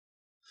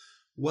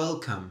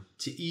Welcome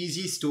to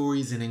Easy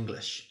Stories in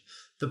English,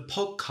 the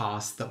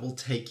podcast that will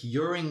take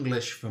your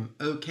English from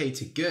okay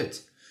to good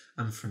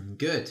and from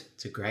good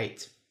to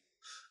great.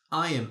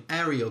 I am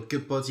Ariel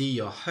Goodbody,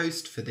 your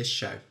host for this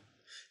show.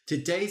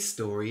 Today's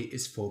story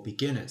is for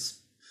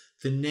beginners.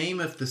 The name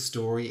of the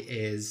story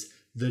is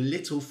The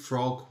Little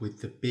Frog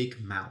with the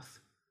Big Mouth.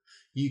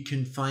 You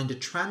can find a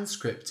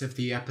transcript of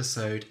the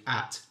episode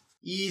at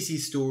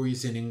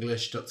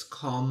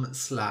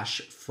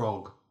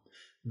easystoriesinenglish.com/frog.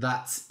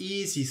 That's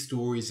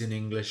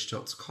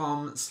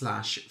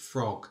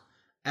easystoriesinenglish.com/frog,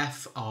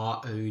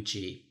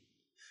 F-R-O-G.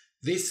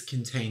 This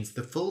contains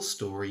the full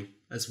story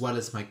as well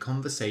as my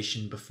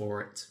conversation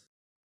before it.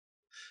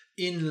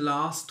 In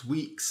last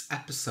week's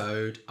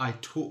episode, I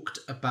talked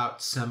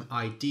about some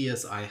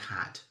ideas I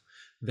had.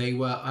 They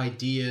were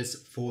ideas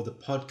for the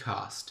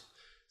podcast.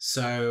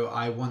 So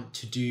I want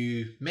to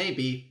do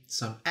maybe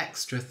some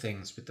extra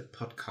things with the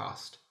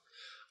podcast.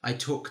 I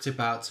talked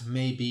about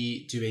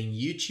maybe doing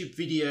YouTube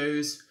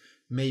videos,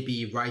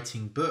 maybe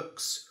writing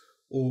books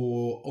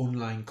or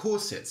online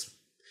courses.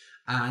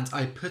 And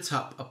I put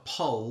up a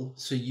poll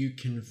so you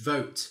can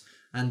vote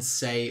and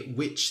say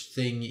which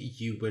thing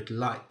you would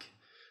like.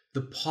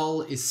 The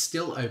poll is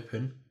still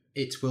open.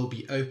 It will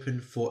be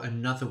open for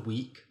another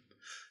week.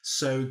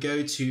 So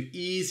go to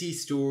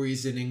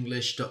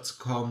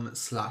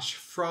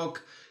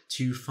easystoriesinenglish.com/frog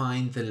to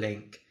find the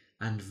link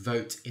and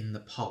vote in the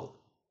poll.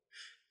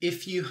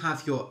 If you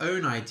have your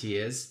own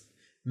ideas,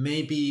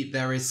 maybe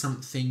there is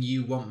something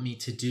you want me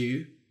to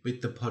do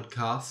with the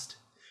podcast,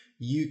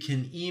 you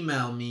can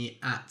email me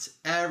at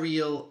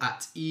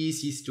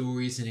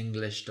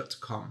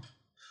ariel@easystoriesinenglish.com.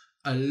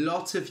 A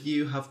lot of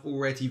you have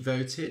already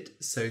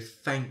voted, so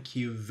thank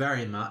you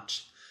very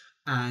much.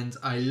 And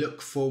I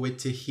look forward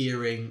to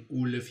hearing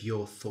all of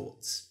your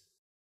thoughts.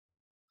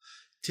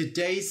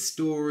 Today's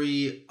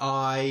story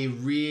I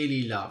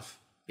really love.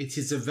 It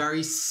is a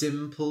very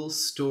simple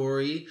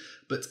story,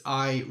 but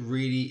I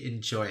really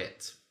enjoy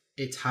it.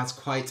 It has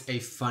quite a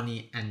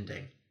funny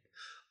ending.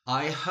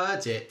 I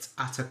heard it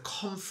at a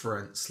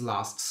conference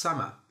last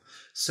summer.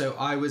 So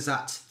I was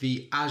at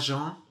the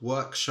Agen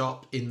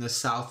workshop in the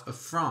south of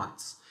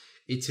France.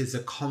 It is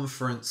a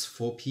conference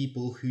for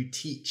people who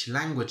teach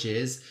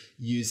languages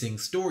using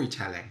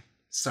storytelling.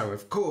 So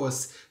of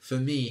course, for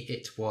me,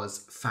 it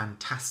was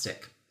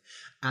fantastic.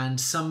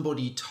 And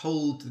somebody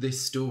told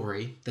this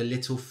story, The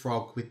Little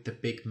Frog with the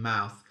Big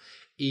Mouth,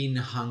 in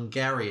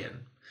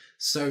Hungarian.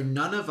 So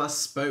none of us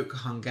spoke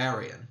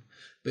Hungarian,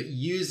 but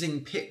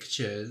using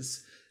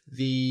pictures,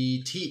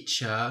 the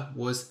teacher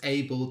was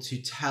able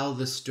to tell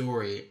the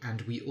story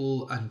and we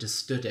all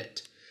understood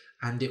it.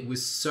 And it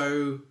was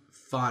so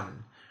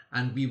fun.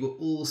 And we were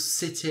all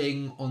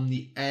sitting on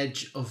the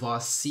edge of our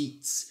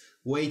seats,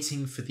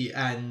 waiting for the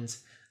end.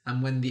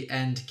 And when the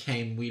end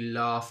came, we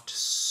laughed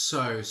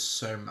so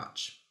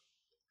much.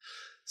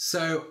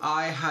 So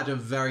I had a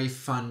very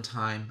fun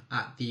time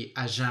at the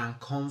Agen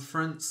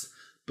conference,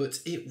 but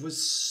it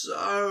was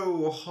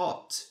so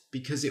hot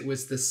because it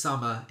was the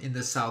summer in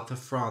the south of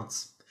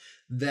France.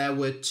 There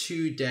were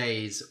 2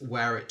 days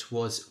where it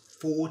was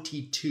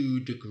 42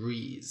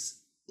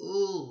 degrees.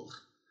 Ugh.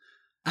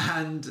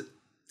 And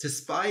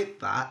despite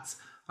that,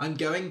 I'm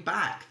going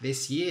back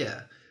this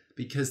year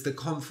because the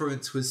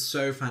conference was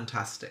so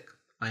fantastic.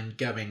 I'm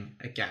going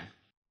again.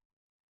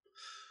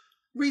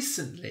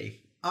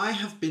 Recently, I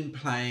have been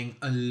playing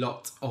a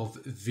lot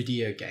of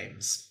video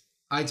games.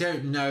 I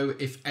don't know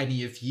if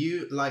any of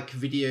you like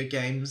video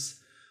games.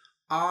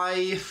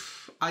 I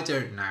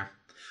don't know.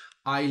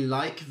 I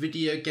like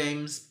video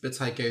games,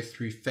 but I go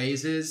through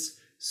phases.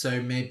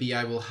 So maybe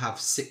I will have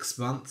 6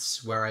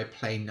 months where I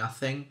play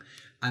nothing,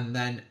 and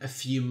then a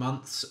few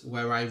months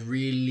where I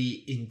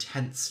really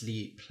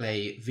intensely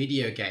play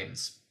video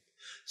games.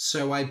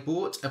 So I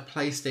bought a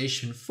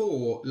PlayStation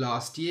 4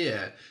 last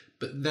year,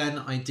 but then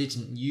I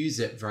didn't use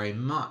it very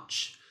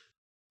much.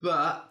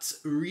 But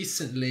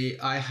recently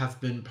I have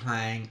been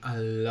playing a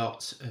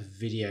lot of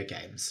video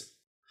games.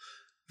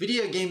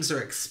 Video games are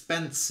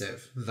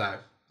expensive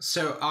though,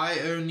 so I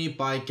only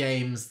buy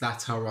games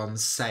that are on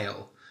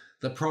sale.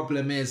 The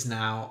problem is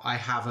now I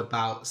have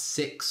about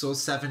 6 or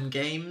 7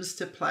 games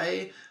to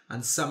play,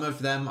 and some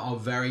of them are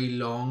very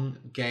long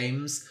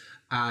games,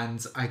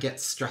 and I get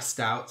stressed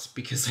out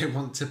because I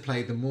want to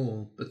play them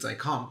all, but I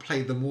can't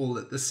play them all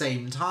at the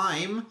same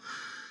time.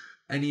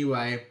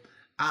 Anyway,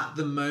 at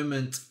the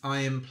moment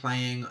I am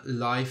playing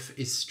Life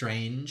is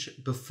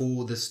Strange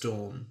Before the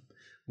Storm,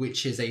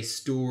 which is a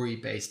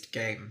story-based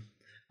game,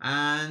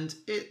 and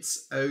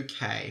it's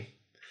okay.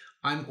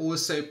 I'm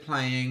also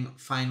playing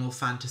Final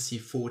Fantasy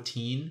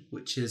XIV,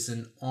 which is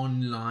an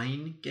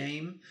online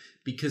game,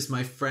 because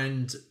my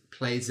friend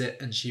plays it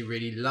and she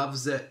really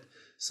loves it,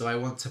 so I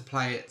want to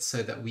play it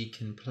so that we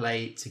can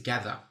play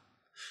together.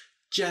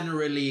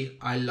 Generally,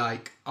 I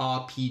like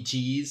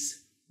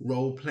RPGs,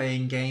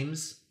 role-playing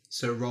games.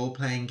 So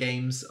role-playing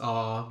games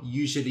are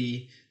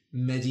usually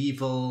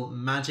medieval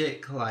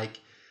magic,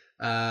 like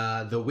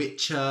The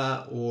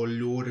Witcher or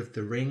Lord of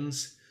the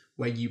Rings,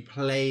 where you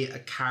play a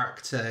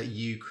character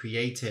you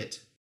created.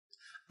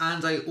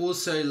 And I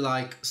also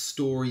like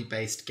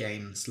story-based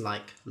games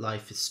like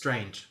Life is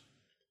Strange.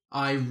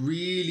 I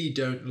really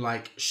don't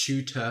like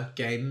shooter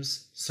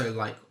games, so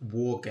like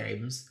war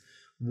games.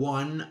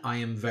 One, I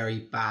am very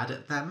bad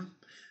at them,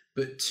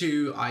 but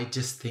two, I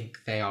just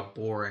think they are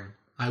boring.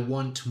 I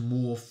want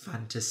more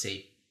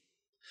fantasy.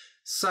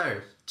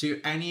 So, do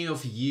any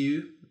of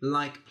you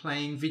like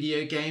playing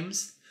video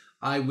games?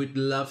 I would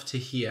love to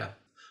hear.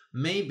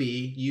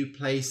 Maybe you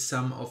play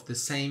some of the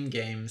same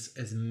games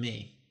as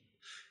me.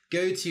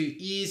 Go to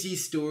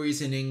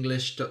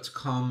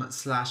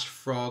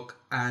easystoriesinenglish.com/frog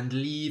and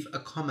leave a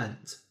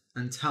comment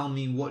and tell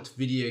me what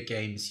video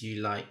games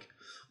you like.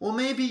 Or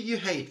maybe you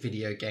hate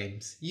video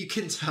games. You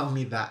can tell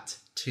me that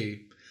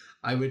too.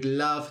 I would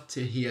love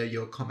to hear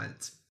your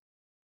comment.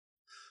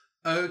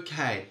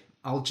 Okay,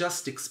 I'll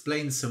just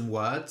explain some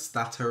words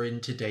that are in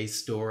today's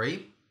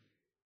story.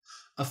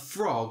 A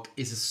frog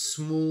is a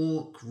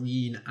small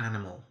green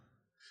animal.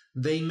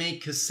 They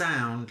make a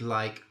sound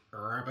like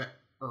rabbit,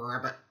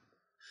 rabbit.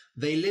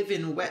 They live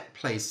in wet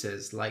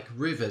places like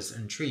rivers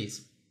and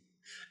trees.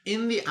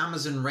 In the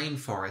Amazon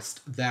rainforest,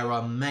 there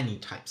are many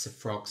types of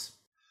frogs.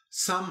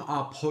 Some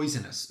are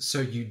poisonous,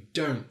 so you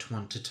don't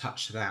want to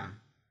touch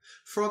them.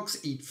 Frogs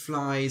eat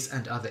flies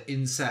and other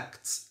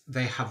insects.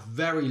 They have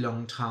very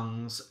long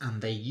tongues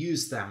and they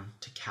use them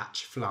to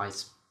catch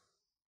flies.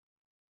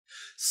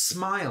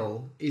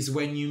 Smile is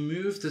when you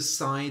move the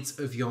sides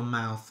of your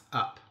mouth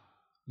up.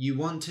 You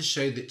want to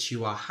show that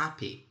you are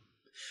happy.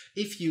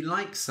 If you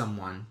like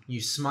someone,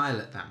 you smile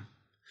at them.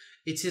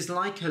 It is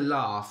like a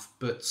laugh,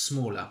 but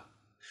smaller.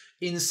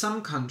 In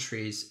some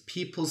countries,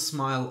 people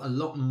smile a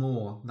lot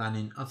more than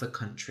in other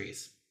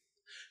countries.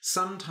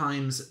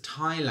 Sometimes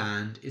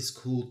Thailand is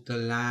called the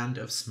land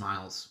of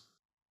smiles.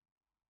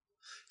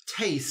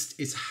 Taste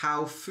is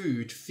how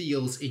food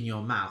feels in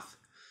your mouth.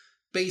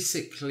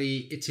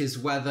 Basically, it is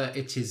whether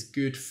it is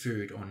good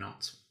food or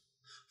not.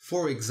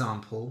 For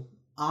example,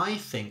 I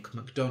think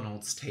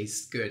McDonald's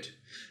tastes good,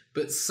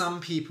 but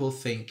some people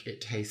think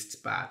it tastes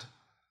bad.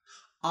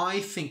 I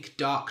think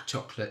dark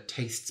chocolate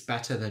tastes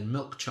better than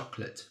milk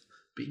chocolate,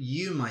 but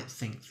you might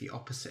think the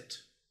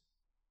opposite.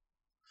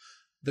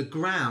 The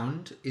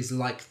ground is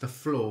like the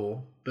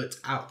floor, but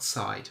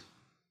outside.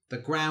 The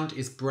ground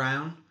is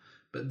brown,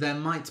 but there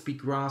might be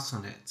grass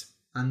on it,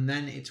 and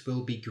then it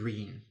will be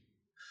green.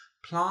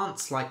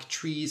 Plants like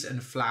trees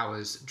and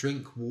flowers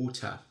drink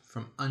water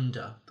from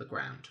under the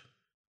ground.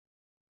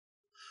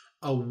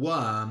 A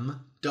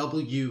worm,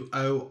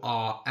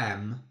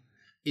 W-O-R-M,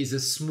 is a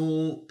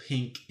small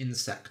pink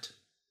insect.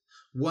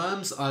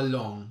 Worms are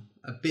long,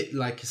 a bit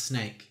like a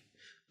snake,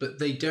 but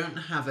they don't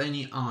have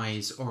any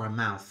eyes or a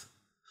mouth.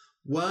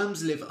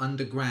 Worms live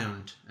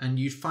underground, and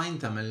you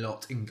find them a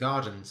lot in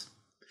gardens.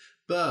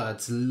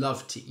 Birds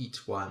love to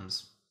eat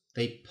worms.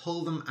 They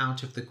pull them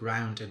out of the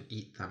ground and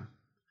eat them.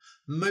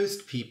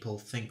 Most people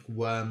think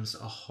worms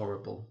are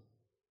horrible.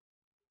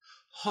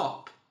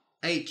 Hop,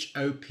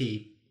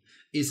 H-O-P,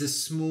 is a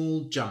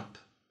small jump.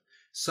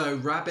 So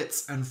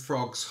rabbits and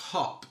frogs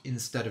hop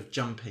instead of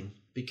jumping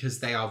because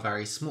they are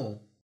very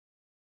small.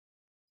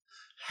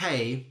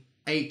 Hay,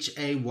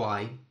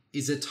 H-A-Y,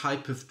 is a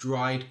type of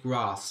dried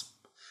grass.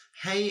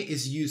 Hay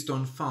is used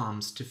on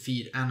farms to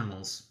feed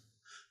animals.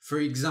 For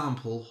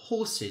example,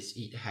 horses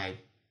eat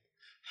hay.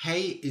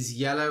 Hay is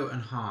yellow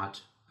and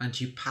hard, and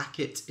you pack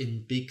it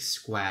in big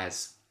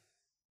squares.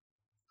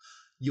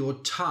 Your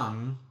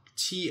tongue,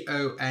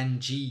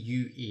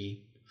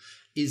 T-O-N-G-U-E,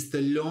 is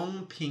the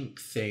long pink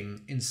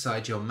thing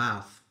inside your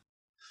mouth.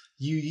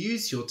 You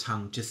use your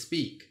tongue to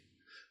speak.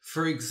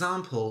 For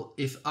example,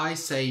 if I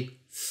say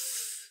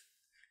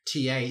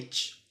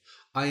th,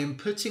 I am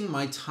putting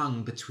my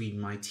tongue between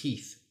my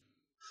teeth.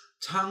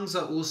 Tongues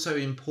are also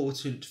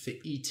important for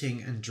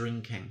eating and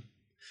drinking.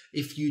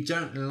 If you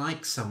don't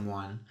like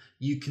someone,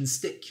 you can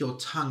stick your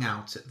tongue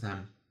out at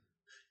them.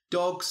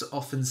 Dogs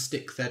often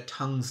stick their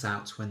tongues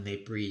out when they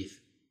breathe.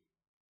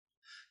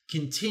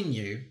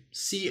 Continue,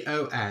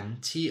 C-O-N-T-I-N-U-E,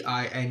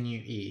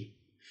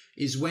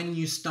 is when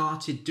you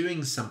started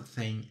doing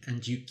something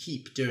and you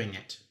keep doing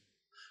it.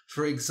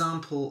 For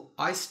example,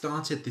 I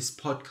started this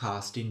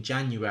podcast in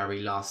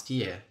January last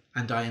year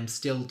and I am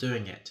still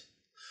doing it.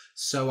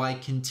 So I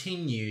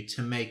continue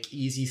to make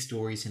easy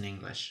stories in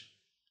English.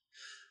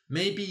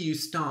 Maybe you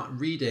start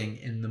reading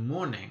in the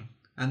morning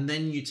and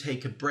then you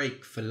take a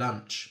break for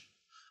lunch.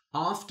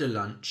 After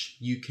lunch,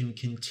 you can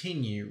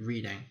continue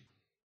reading.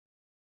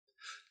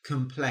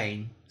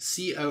 Complain,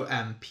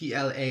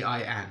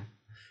 C-O-M-P-L-A-I-N,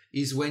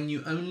 is when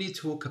you only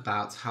talk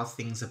about how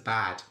things are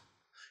bad.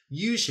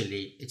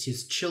 Usually it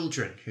is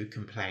children who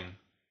complain.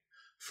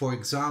 For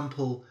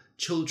example,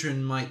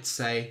 children might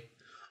say,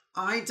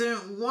 I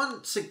don't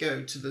want to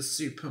go to the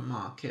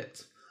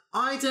supermarket.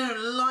 I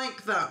don't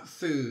like that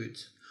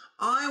food.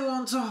 I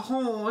want a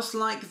horse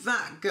like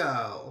that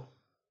girl.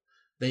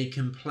 They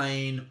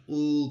complain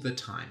all the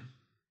time.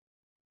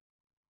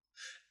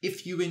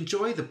 If you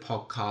enjoy the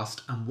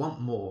podcast and want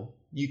more,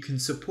 you can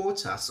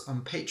support us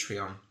on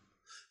Patreon.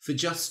 For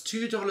just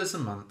 $2 a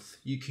month,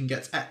 you can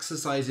get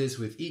exercises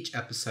with each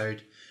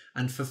episode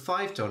And for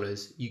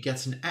 $5, you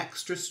get an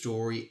extra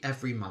story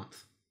every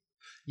month.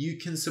 You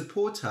can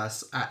support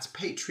us at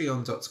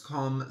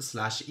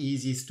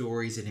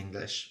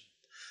patreon.com/easystoriesinenglish.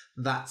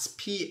 That's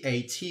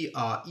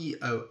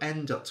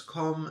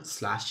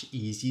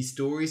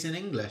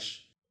patreon.com/easystoriesinenglish.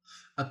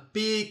 A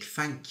big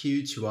thank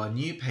you to our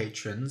new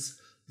patrons,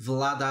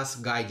 Vladas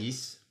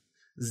Gaidis,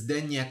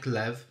 Zdeněk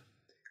Lev,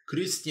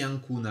 Christian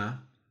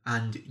Kuna,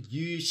 and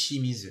Yu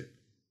Shimizu.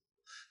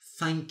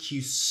 Thank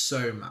you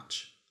so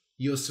much.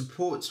 Your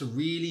support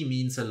really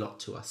means a lot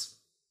to us.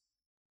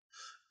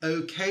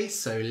 Okay,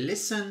 so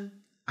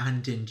listen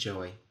and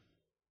enjoy.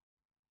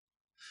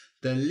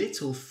 The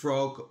Little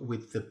Frog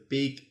with the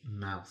Big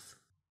Mouth.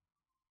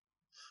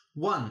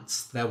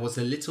 Once there was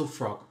a little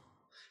frog.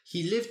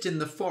 He lived in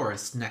the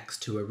forest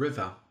next to a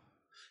river.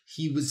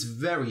 He was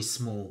very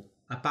small,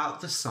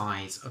 about the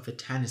size of a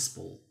tennis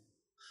ball,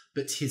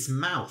 but his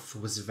mouth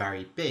was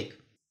very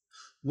big.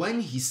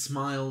 When he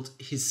smiled,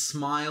 his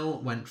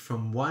smile went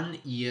from one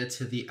ear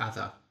to the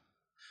other.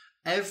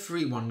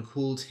 Everyone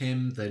called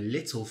him the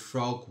little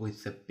frog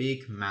with the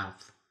big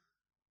mouth.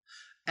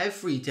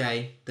 Every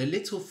day, the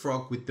little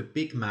frog with the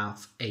big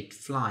mouth ate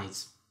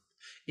flies.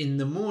 In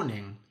the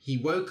morning, he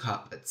woke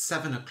up at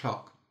 7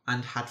 o'clock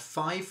and had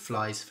 5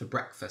 flies for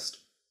breakfast.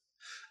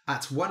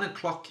 At 1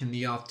 o'clock in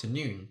the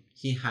afternoon,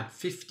 he had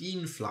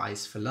 15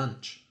 flies for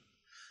lunch.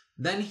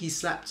 Then he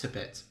slept a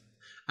bit,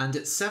 and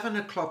at 7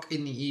 o'clock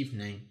in the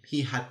evening,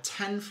 he had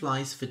 10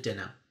 flies for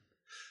dinner.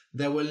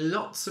 There were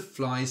lots of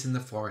flies in the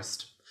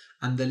forest,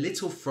 and the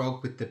little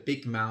frog with the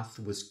big mouth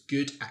was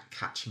good at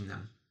catching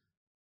them.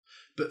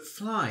 But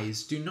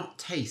flies do not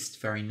taste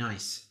very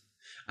nice,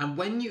 and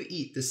when you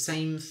eat the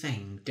same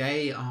thing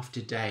day after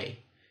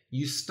day,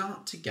 you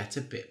start to get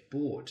a bit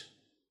bored.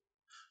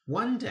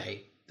 One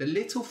day, the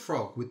little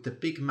frog with the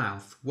big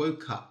mouth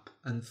woke up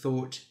and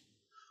thought,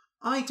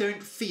 I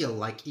don't feel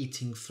like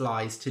eating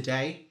flies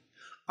today.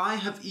 I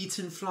have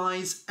eaten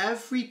flies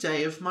every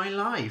day of my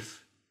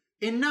life.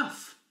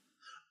 Enough!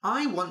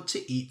 I want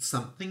to eat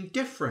something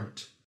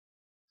different.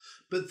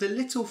 But the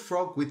little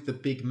frog with the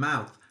big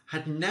mouth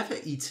had never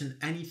eaten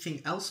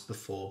anything else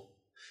before.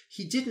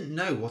 He didn't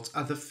know what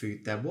other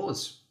food there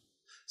was.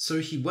 So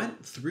he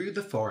went through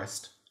the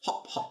forest,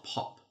 hop, hop,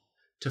 hop,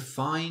 to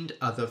find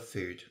other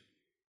food.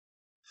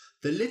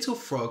 The little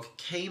frog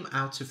came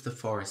out of the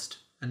forest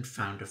and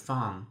found a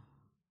farm.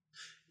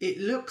 It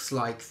looks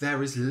like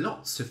there is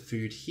lots of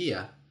food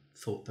here,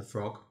 thought the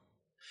frog.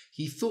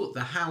 He thought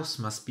the house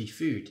must be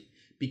food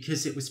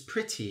because it was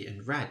pretty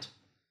and red.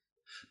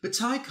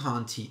 But I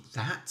can't eat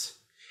that.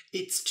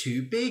 It's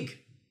too big.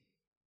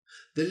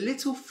 The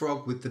little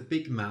frog with the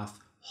big mouth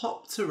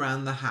hopped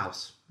around the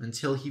house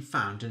until he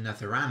found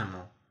another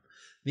animal.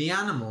 The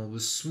animal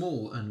was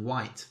small and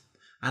white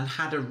and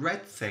had a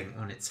red thing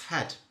on its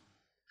head.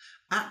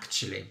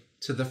 Actually,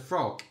 to the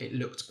frog it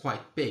looked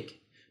quite big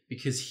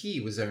because he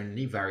was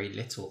only very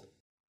little.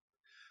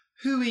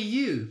 Who are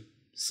you?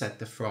 Said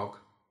the frog.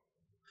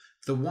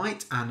 The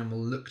white animal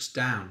looked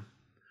down.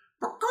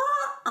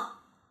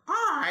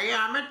 I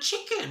am a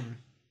chicken.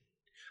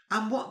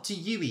 And what do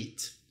you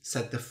eat?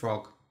 Said the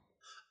frog.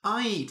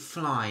 I eat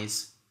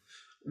flies.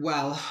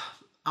 Well,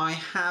 I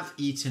have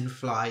eaten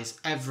flies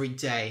every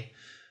day,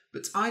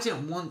 but I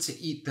don't want to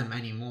eat them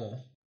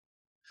anymore.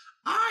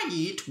 I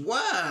eat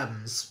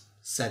worms,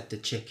 said the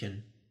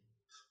chicken.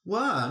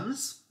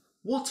 Worms?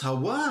 What are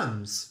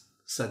worms?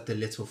 Said the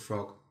little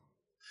frog.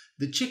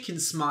 The chicken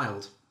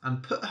smiled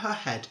and put her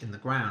head in the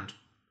ground.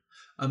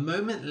 A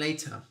moment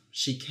later,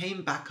 she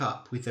came back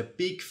up with a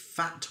big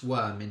fat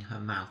worm in her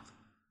mouth.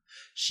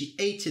 She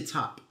ate it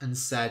up and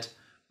said,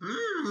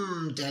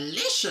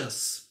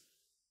 delicious.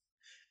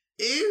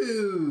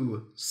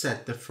 Ew,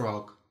 said the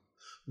frog.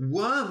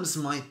 Worms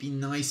might be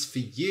nice for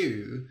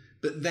you,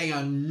 but they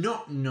are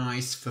not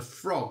nice for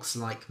frogs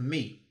like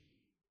me.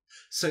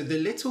 So the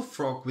little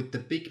frog with the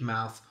big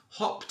mouth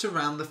hopped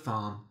around the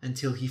farm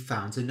until he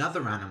found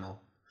another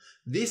animal.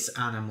 This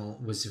animal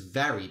was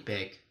very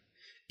big.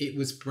 It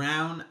was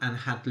brown and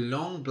had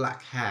long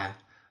black hair,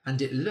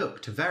 and it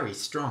looked very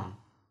strong.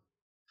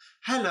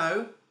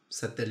 Hello,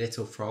 said the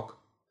little frog.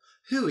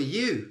 Who are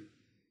you?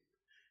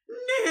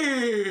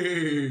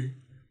 Nay,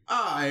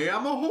 I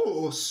am a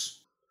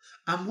horse.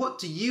 And what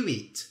do you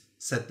eat?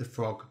 Said the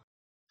frog.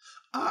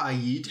 I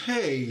eat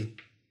hay,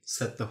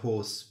 said the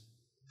horse.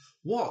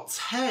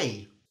 What's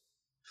hay?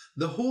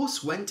 The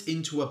horse went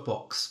into a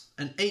box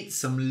and ate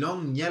some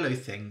long yellow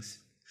things.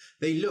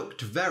 They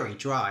looked very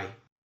dry.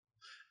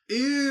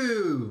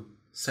 Ew,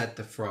 said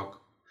the frog.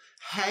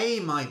 Hay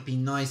might be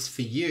nice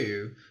for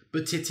you,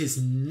 but it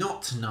is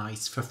not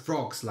nice for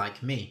frogs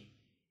like me.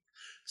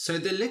 So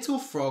the little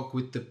frog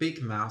with the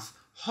big mouth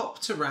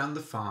hopped around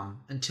the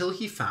farm until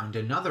he found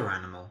another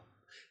animal.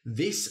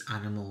 This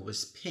animal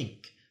was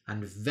pink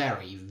and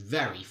very,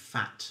 very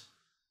fat.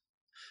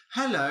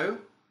 Hello,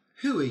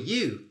 who are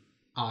you?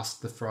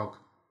 Asked the frog.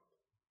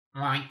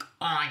 Oink,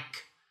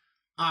 oink.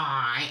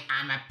 I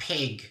am a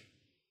pig.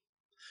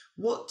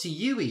 What do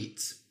you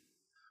eat?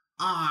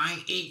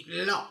 I eat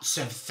lots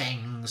of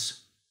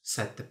things,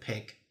 said the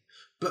pig,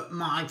 But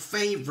my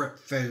favourite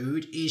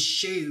food is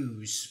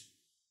shoes.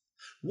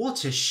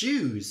 What are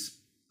shoes?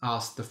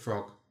 Asked the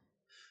frog.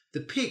 The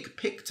pig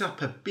picked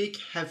up a big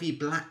heavy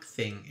black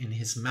thing in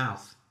his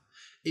mouth.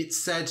 It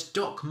said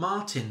Doc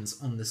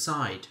Martens on the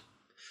side.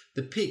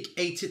 The pig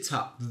ate it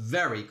up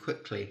very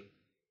quickly.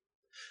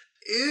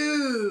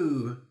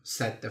 Ooh,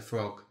 said the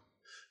frog.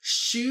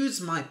 Shoes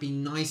might be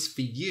nice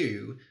for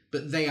you,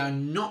 but they are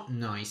not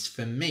nice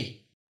for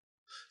me.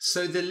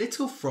 So the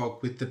little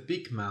frog with the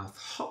big mouth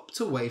hopped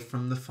away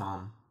from the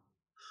farm.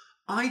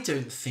 I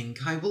don't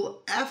think I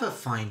will ever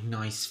find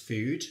nice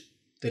food,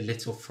 the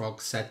little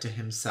frog said to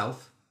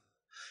himself.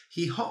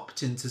 He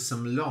hopped into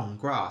some long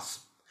grass.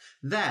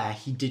 There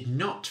he did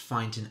not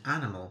find an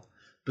animal,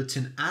 but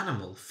an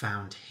animal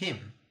found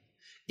him.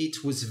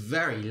 It was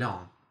very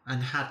long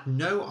and had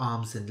no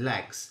arms and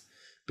legs,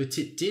 but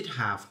it did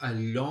have a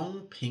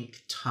long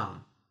pink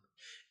tongue.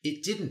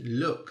 It didn't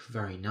look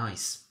very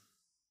nice.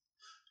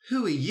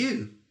 Who are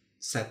you?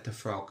 Said the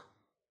frog.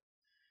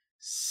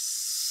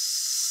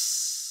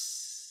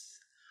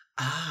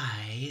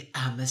 I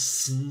am a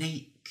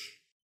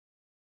snake.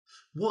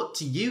 What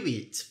do you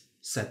eat?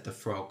 Said the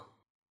frog.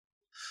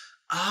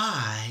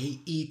 I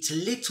eat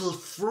little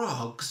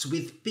frogs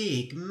with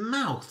big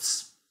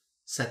mouths,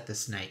 said the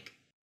snake.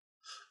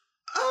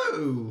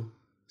 Oh,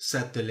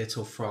 said the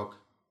little frog.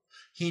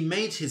 He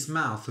made his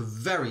mouth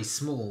very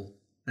small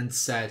and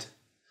said,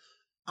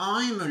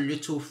 I'm a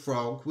little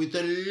frog with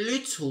a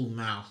little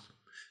mouth.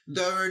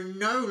 There are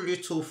no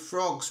little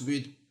frogs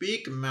with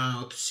big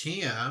mouths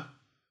here.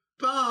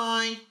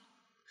 Bye.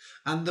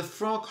 And the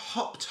frog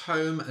hopped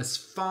home as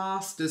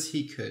fast as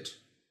he could.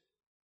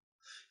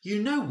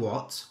 You know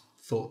what?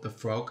 Thought the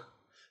frog.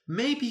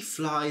 Maybe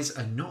flies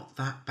are not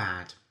that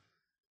bad.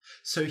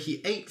 So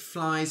he ate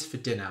flies for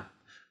dinner,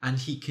 and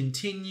he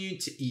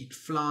continued to eat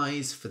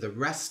flies for the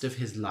rest of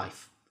his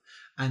life,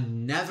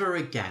 and never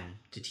again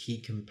did he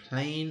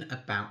complain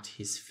about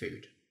his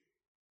food.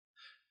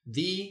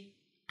 The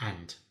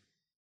end.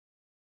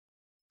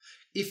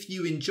 If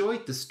you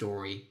enjoyed the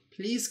story,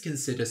 please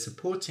consider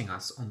supporting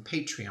us on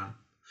Patreon.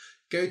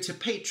 Go to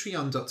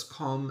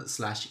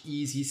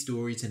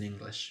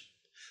patreon.com/easystoriesinenglish.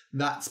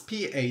 That's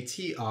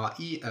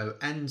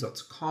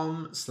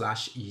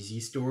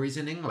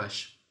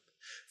patreon.com/easystoriesinenglish.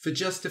 For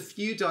just a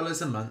few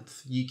dollars a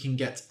month, you can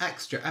get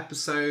extra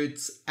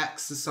episodes,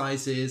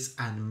 exercises,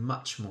 and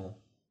much more.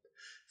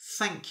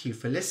 Thank you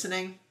for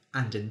listening,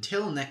 and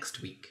until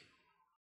next week.